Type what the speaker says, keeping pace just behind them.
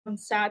I'm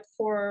sad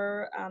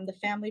for the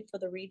family, for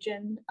the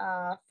region,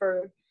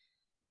 for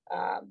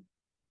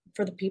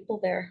the people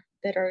there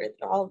that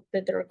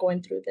are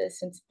going through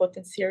this, and both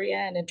in Syria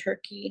and in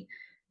Turkey.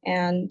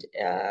 And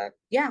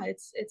yeah,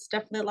 it's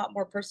definitely a lot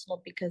more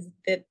personal because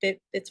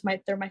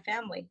they're my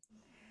family.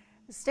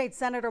 State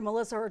Senator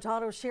Melissa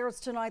Hurtado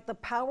shares tonight the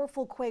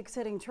powerful quakes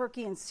hitting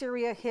Turkey and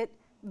Syria hit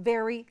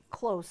very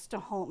close to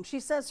home. She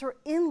says her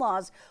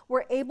in-laws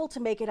were able to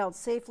make it out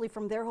safely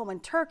from their home in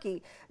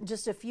Turkey,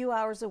 just a few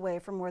hours away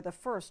from where the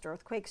first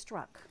earthquake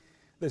struck.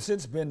 They've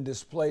since been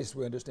displaced,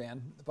 we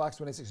understand. The Fox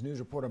 26 News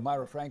reporter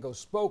Myra Franco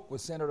spoke with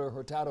Senator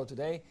Hurtado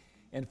today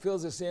and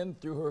fills us in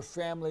through her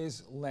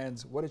family's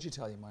lens. What did she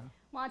tell you, Myra?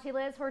 Monty,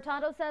 Liz,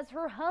 Hurtado says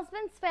her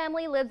husband's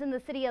family lives in the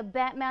city of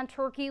Batman,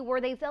 Turkey,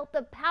 where they felt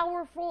the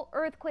powerful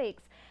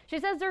earthquakes. She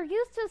says they're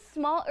used to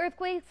small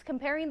earthquakes,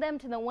 comparing them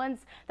to the ones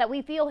that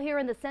we feel here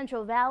in the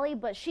Central Valley,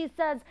 but she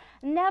says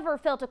never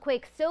felt a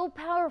quake so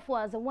powerful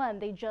as the one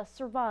they just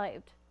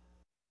survived.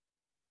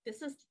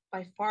 This is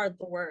by far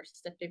the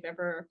worst that they've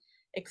ever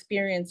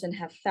experienced and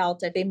have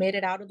felt. They made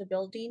it out of the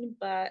building,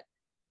 but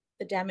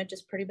the damage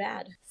is pretty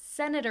bad.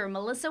 Senator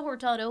Melissa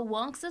Hurtado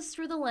walks us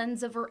through the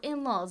lens of her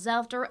in-laws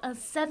after a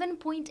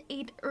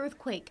 7.8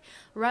 earthquake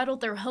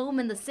rattled their home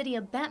in the city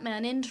of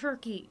Batman in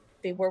Turkey.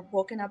 They were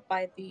woken up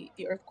by the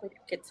earthquake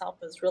itself.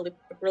 It was really,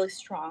 really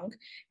strong,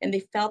 and they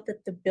felt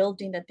that the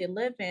building that they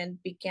live in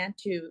began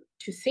to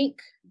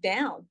sink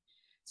down.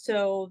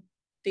 So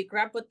they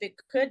grabbed what they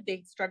could.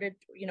 They started,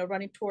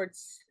 running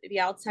towards the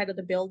outside of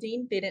the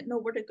building. They didn't know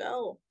where to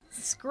go.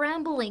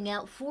 Scrambling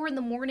out 4 in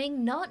the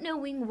morning, not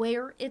knowing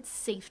where it's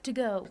safe to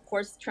go. Of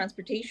course,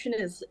 transportation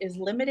is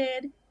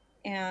limited,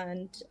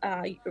 and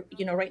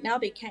right now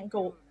they can't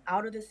go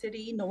out of the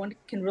city. No one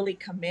can really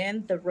come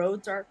in. The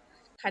roads are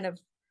kind of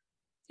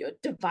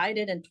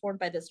divided and torn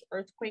by this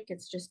earthquake.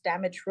 It's just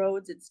damaged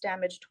roads. It's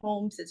damaged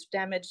homes. It's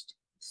damaged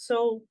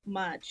so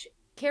much.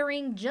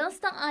 Carrying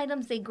just the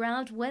items they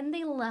grabbed when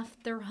they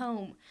left their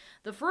home.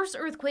 The first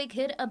earthquake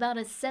hit about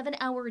a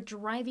 7-hour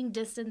driving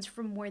distance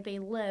from where they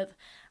live.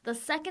 The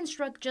second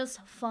struck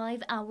just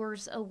 5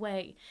 hours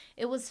away.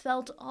 It was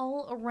felt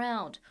all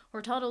around.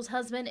 Hurtado's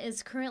husband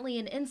is currently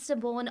in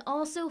Istanbul and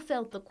also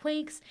felt the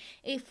quakes,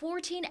 a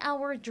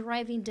 14-hour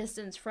driving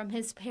distance from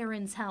his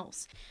parents'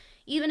 house.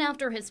 Even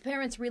after his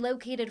parents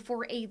relocated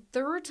for a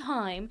third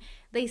time,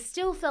 they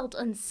still felt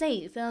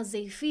unsafe as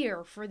they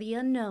fear for the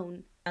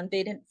unknown. And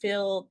they didn't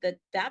feel that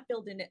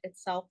building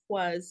itself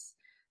was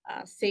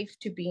safe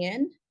to be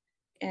in.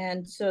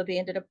 And so they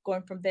ended up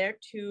going from there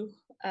to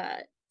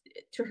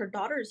her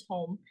daughter's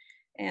home.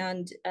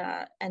 And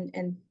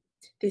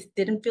they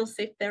didn't feel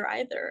safe there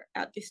either.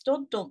 They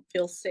still don't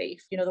feel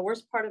safe. The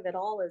worst part of it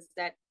all is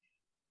that,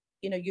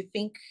 you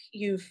think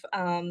you've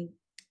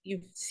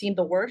seen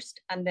the worst,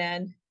 and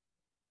then,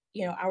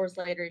 hours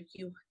later,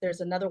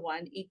 there's another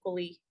one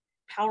equally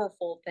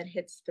powerful that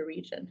hits the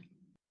region.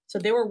 So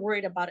they were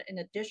worried about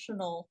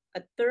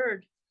a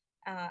third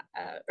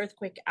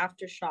earthquake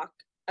aftershock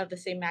of the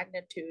same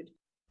magnitude.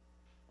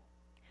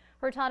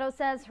 Hurtado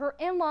says her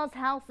in-laws'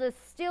 house is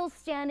still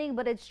standing,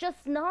 but it's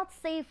just not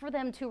safe for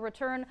them to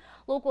return.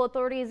 Local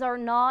authorities are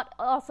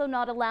also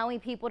not allowing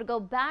people to go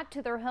back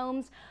to their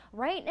homes.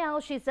 Right now,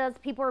 she says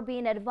people are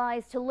being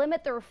advised to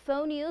limit their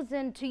phone use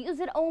and to use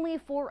it only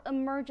for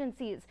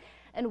emergencies.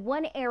 In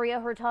one area,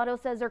 Hurtado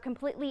says they're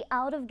completely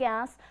out of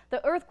gas.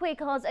 The earthquake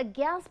caused a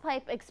gas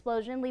pipe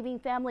explosion, leaving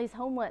families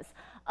homeless.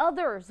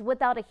 Others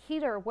without a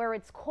heater where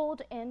it's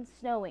cold and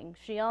snowing.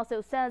 She also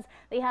says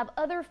they have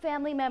other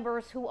family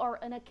members who are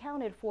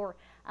unaccounted for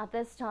at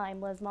this time.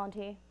 Liz,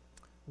 Monty.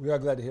 We are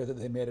glad to hear that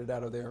they made it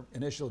out of their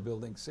initial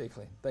building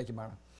safely. Thank you, Myra.